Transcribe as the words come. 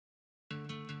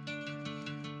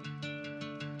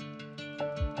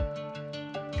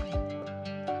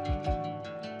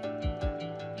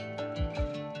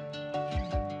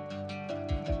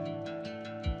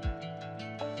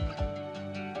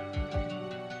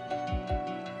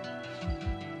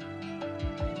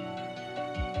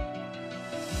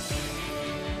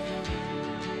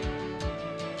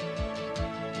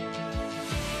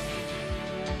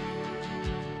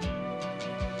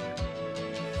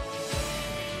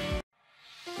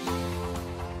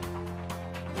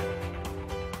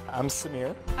I'm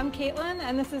Samir. I'm Caitlin,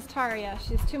 and this is Taria.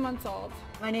 She's 2 months old.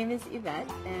 My name is Yvette,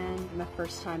 and I'm a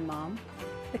first-time mom.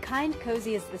 The Kind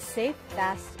Cozy is the safe,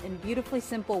 fast, and beautifully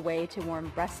simple way to warm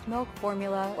breast milk,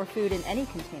 formula, or food in any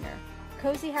container.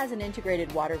 Cozy has an integrated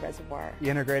water reservoir. The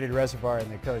integrated reservoir in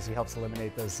the Cozy helps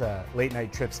eliminate those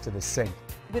late-night trips to the sink.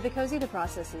 With the Cozy, the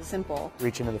process is simple.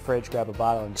 Reach into the fridge, grab a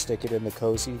bottle, and stick it in the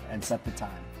Cozy, and set the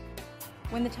time.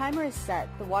 When the timer is set,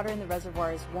 the water in the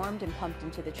reservoir is warmed and pumped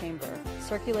into the chamber,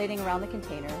 circulating around the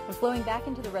container and flowing back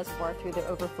into the reservoir through the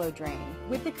overflow drain.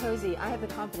 With the Cozy, I have the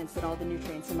confidence that all the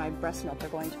nutrients in my breast milk are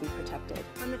going to be protected.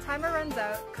 When the timer runs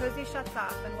out, Cozy shuts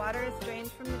off and water is drained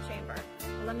from the chamber,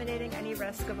 eliminating any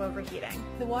risk of overheating.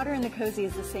 The water in the Cozy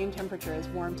is the same temperature as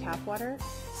warm tap water,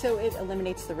 so it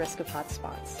eliminates the risk of hot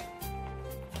spots.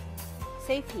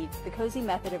 Safe Heat, the Cozy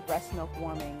method of breast milk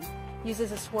warming,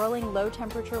 uses a swirling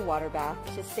low-temperature water bath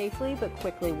to safely but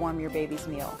quickly warm your baby's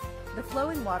meal. The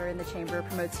flowing water in the chamber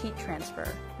promotes heat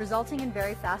transfer, resulting in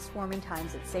very fast warming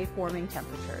times at safe warming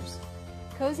temperatures.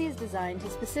 Cozy is designed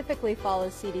to specifically follow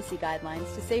CDC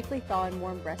guidelines to safely thaw and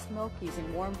warm breast milk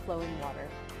using warm flowing water.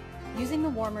 Using the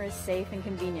warmer is safe and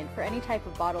convenient for any type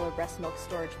of bottle or breast milk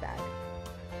storage bag.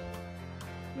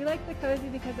 We like the Cozy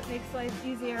because it makes life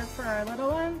easier for our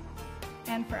little one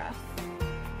and for us.